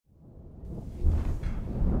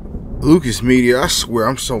Lucas Media, I swear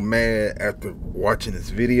I'm so mad after watching this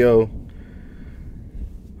video.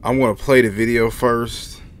 I'm going to play the video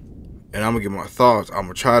first, and I'm going to give my thoughts. I'm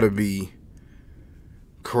going to try to be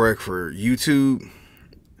correct for YouTube.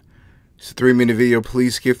 It's a 3-minute video.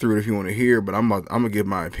 Please skip through it if you want to hear, but I'm going to give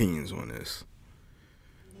my opinions on this.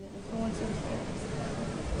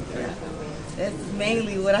 That's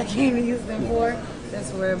mainly what I came to Houston for.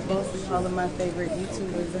 That's where mostly all of my favorite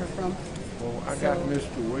YouTubers are from. Well, I got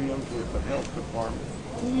Mr. Williams with the health department.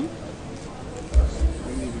 We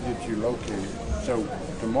need to get you located. So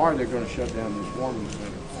tomorrow they're going to shut down this warming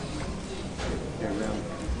center.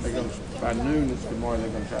 They're going to, by noon tomorrow they're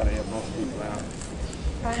going to try to have most people out.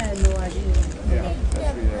 I had no idea. Yeah,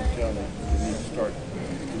 that's what I'm telling you. You need to start.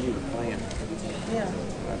 You need a plan. Yeah.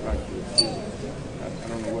 I'd like to. I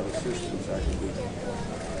don't know what assistance I can do.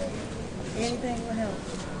 Anything will help.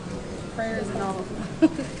 Prayers and all.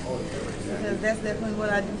 Because that's definitely what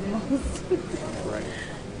I do the most. Right.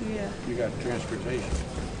 Yeah. You got transportation?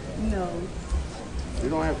 No. You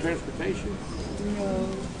don't have transportation? No.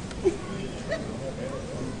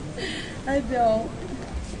 I don't.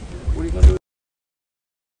 What are you going to do?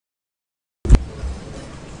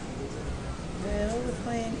 Well, the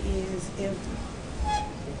plan is if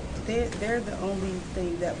they're the only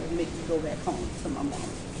thing that would make me go back home to my mom.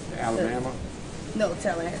 Alabama? No,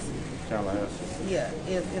 Tallahassee. Tallahassee. Yeah,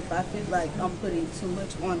 if I feel like I'm putting too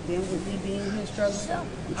much on them with me being here struggling,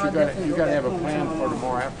 But you got to have a plan for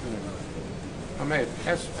tomorrow afternoon. I mean,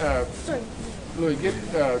 Louis, get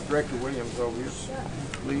Director Williams over here.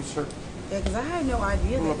 Please, sir. Yeah, because I had no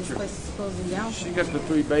idea that this place is supposed to be down. She got the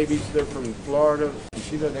 3 babies. They're from Florida.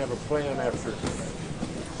 She doesn't have a plan after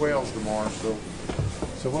 12 tomorrow,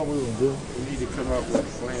 so what we will do we need to come up with a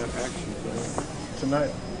plan, action plan.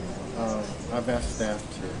 tonight, I've asked staff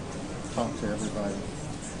to talk to everybody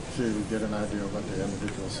to get an idea of what their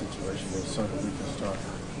individual situation is so that we can start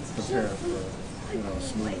preparing for a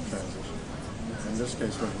smooth transition. In this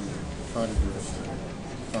case, what we try to do is to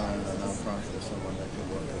find a nonprofit or someone that can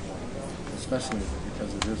work with them, especially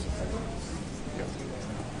because it is a family.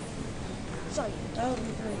 That would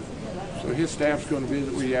be great. So his staff's going to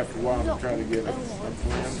visit with you after a while to try to get a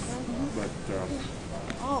plan, but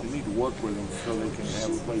you need to work with them so they can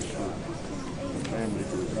have a place for the family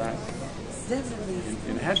to reside. Definitely.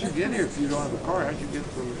 And how'd you get here if you don't have a car? How'd you get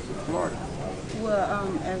from Florida? Well,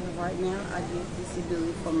 as of right now, I get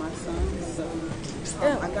disability for my son, so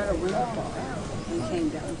I got a rental car and came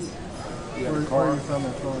down here. You have a Where car? are you from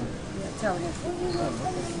in Florida? Yeah, Tallahassee.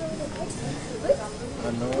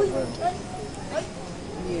 I know it well.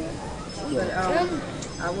 Yeah, but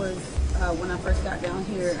I was when I first got down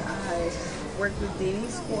here, I worked with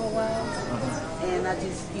Denny's for a while, and I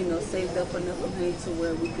just saved up enough money to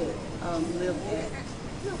where we could live at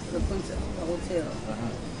the Punta, the hotel.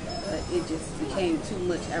 But it just became too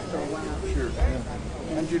much after a while. Sure.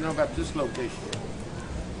 How did you know about this location?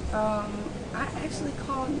 I actually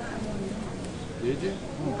called 911. Did you?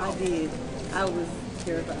 I did. I was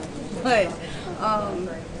terrified, but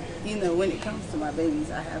when it comes to my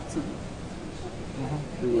babies, I have to.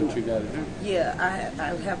 Do what you got to do. Yeah,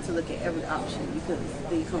 I have to look at every option because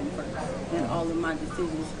they come first, and all of my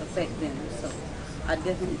decisions affect them. So I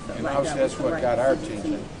definitely felt And like also that was that's the what right got our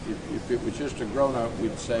decision to attention. make. If it was just a grown-up,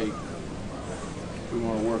 we'd say we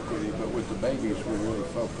want to work with you, but with the babies, we're really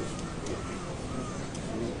focused.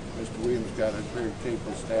 Mr. Williams got a very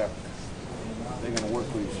capable staff. They're going to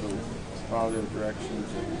work with you, so follow their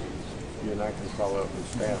directions, and you and I can follow up with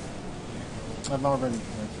staff. I've already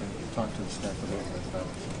talked to the staff a little bit about it.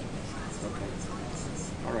 Okay.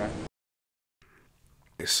 All right.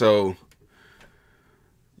 So,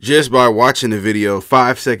 just by watching the video,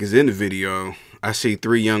 5 seconds in the video, I see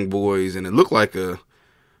 3 young boys, and it looked like I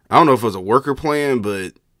don't know if it was a worker plan,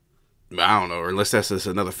 but I don't know, or unless that's just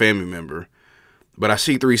another family member. But I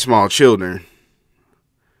see 3 small children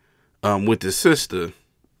with the sister.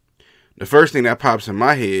 The first thing that pops in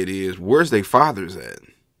my head is, where's their fathers at?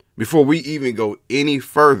 Before we even go any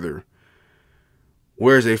further,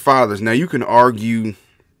 where's their fathers? Now, you can argue,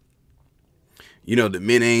 the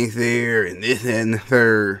men ain't there and this and the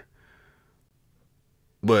third.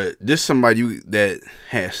 But this somebody that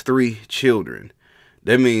has 3 children.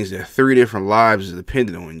 That means that 3 different lives is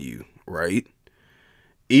dependent on you, right?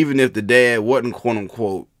 Even if the dad wasn't quote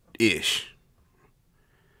unquote ish.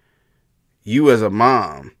 You as a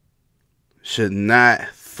mom should not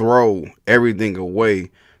throw everything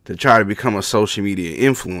away to try to become a social media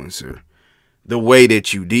influencer the way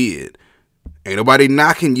that you did. Ain't nobody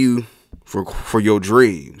knocking you for your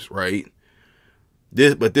dreams, right?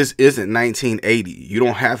 But this isn't 1980. You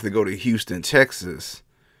don't have to go to Houston, Texas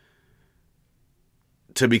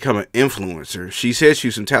to become an influencer. She said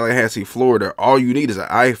she's from Tallahassee, Florida. All you need is an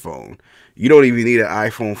iPhone. You don't even need an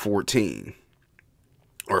iPhone 14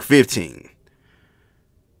 or 15.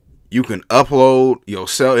 You can upload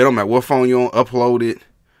yourself. It don't matter what phone you're on, upload it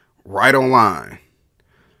right online.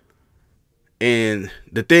 And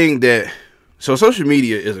the thing that, so social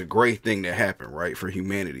media is a great thing that happened, right, for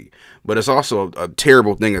humanity. But it's also a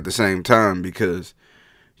terrible thing at the same time, because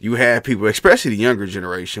you have people, especially the younger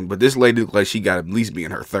generation, but this lady looks like she got to at least be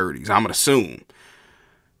in her 30s. I'm going to assume.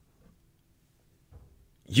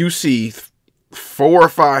 You see 4 or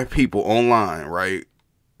 5 people online, right,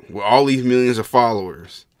 with all these millions of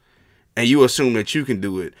followers, and you assume that you can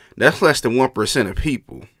do it. That's less than 1% of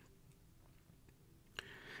people.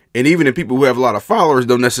 And even the people who have a lot of followers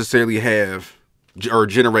don't necessarily have or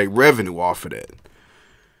generate revenue off of that.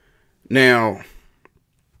 Now,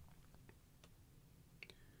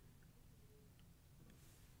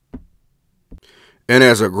 and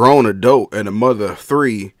as a grown adult and a mother of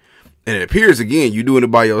 3, and it appears, again, you're doing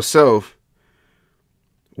it by yourself,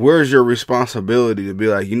 where's your responsibility to be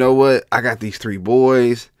like, you know what? I got these 3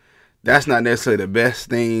 boys. That's not necessarily the best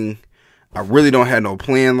thing. I really don't have no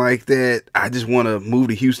plan like that. I just want to move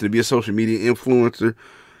to Houston to be a social media influencer.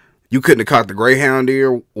 You couldn't have caught the Greyhound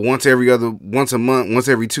there once a month, once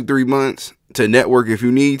every 2-3 months to network if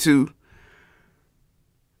you need to.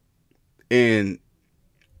 And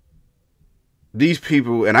these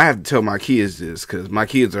people, and I have to tell my kids this because my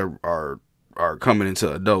kids are coming into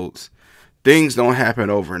adults. Things don't happen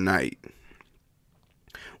overnight.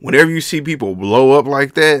 Whenever you see people blow up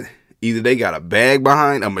like that, either they got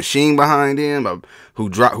a machine behind them, who's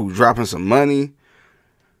dropping some money,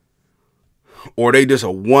 or they just a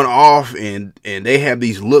one-off and they have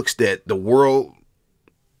these looks that the world,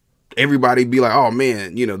 everybody be like, oh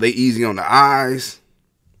man, they easy on the eyes.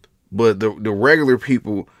 But the regular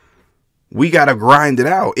people, we got to grind it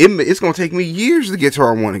out. It's going to take me years to get to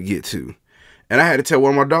where I want to get to. And I had to tell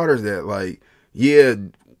one of my daughters that, like, yeah,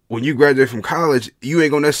 when you graduate from college, you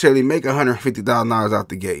ain't going to necessarily make $150,000 out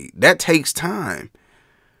the gate. That takes time.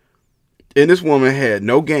 And this woman had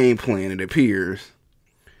no game plan, it appears.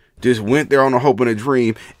 Just went there on a hope and a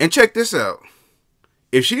dream. And check this out.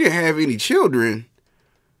 If she didn't have any children,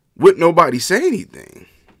 wouldn't nobody say anything.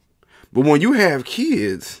 But when you have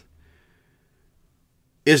kids,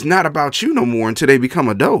 it's not about you no more until they become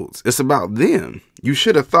adults. It's about them. You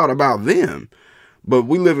should have thought about them. But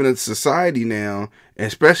we live in a society now,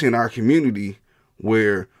 especially in our community,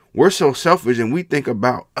 where we're so selfish and we think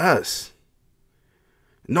about us.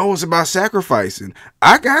 No, it's about sacrificing.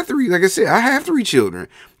 I got 3, like I said, I have 3 children.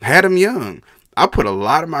 Had them young. I put a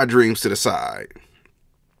lot of my dreams to the side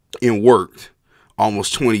and worked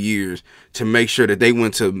almost 20 years to make sure that they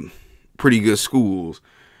went to pretty good schools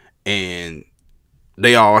and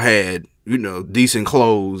they all had, decent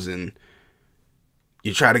clothes, and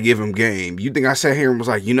you try to give them game. You think I sat here and was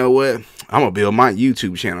like, you know what? I'm going to build my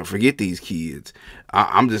YouTube channel. Forget these kids.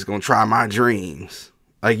 I'm just going to try my dreams.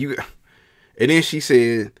 And then she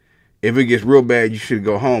said, if it gets real bad, you should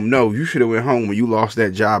go home. No, you should have went home when you lost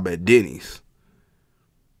that job at Denny's.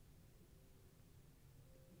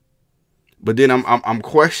 But then I'm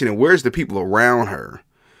questioning, where's the people around her?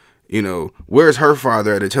 Where's her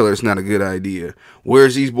father at to tell her it's not a good idea?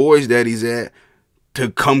 Where's these boys' daddies at to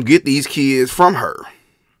come get these kids from her?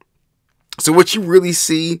 So what you really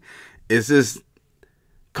see is this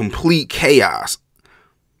complete chaos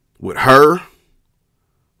with her,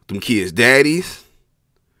 them kids' daddies,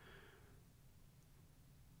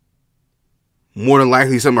 more than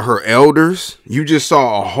likely some of her elders. You just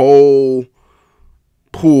saw a whole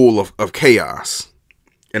pool of chaos.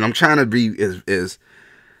 And I'm trying to be as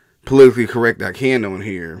politically correct I can on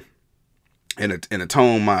here and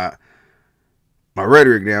tone my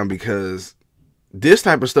rhetoric down, because this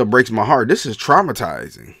type of stuff breaks my heart. This is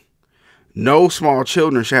traumatizing. No small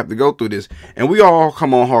children should have to go through this. And we all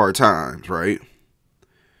come on hard times, right?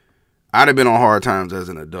 I'd have been on hard times as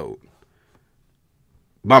an adult.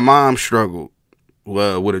 My mom struggled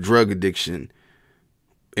with a drug addiction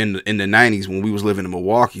in the 90s when we was living in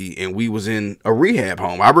Milwaukee and we was in a rehab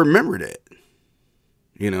home. I remember that.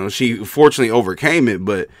 She fortunately overcame it,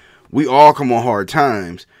 but we all come on hard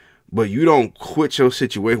times. But you don't quit your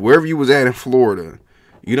situation. Wherever you was at in Florida,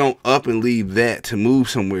 you don't up and leave that to move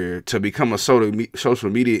somewhere to become a social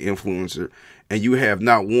media influencer. And you have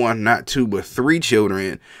not 1, not 2, but 3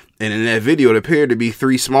 children. And in that video, it appeared to be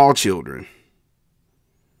 3 small children.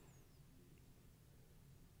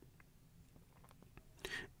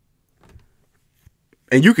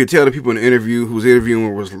 And you could tell the people in the interview who was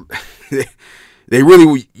interviewing was they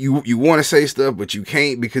really, you want to say stuff, but you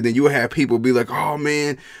can't, because then you'll have people be like, oh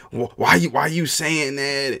man, why you saying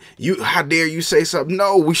that? How dare you say something?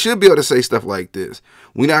 No, we should be able to say stuff like this.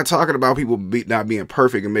 We're not talking about people not being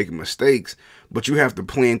perfect and making mistakes, but you have to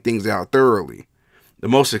plan things out thoroughly. The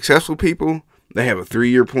most successful people, they have a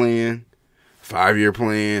 3-year plan, 5-year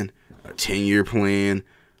plan, a 10-year plan,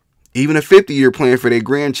 even a 50-year plan for their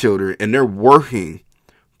grandchildren, and they're working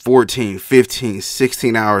 14, 15,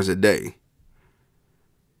 16 hours a day.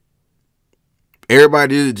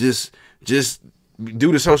 Everybody just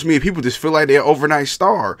due to social media, people just feel like they're an overnight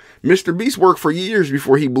star. Mr. Beast worked for years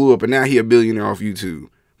before he blew up, and now he a billionaire off YouTube.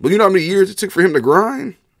 But you know how many years it took for him to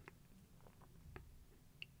grind?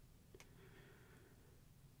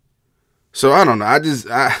 So I don't know.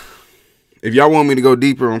 If y'all want me to go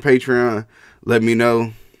deeper on Patreon, let me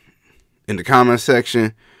know in the comment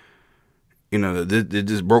section. You know, it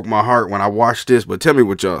just broke my heart when I watched this, but tell me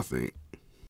what y'all think.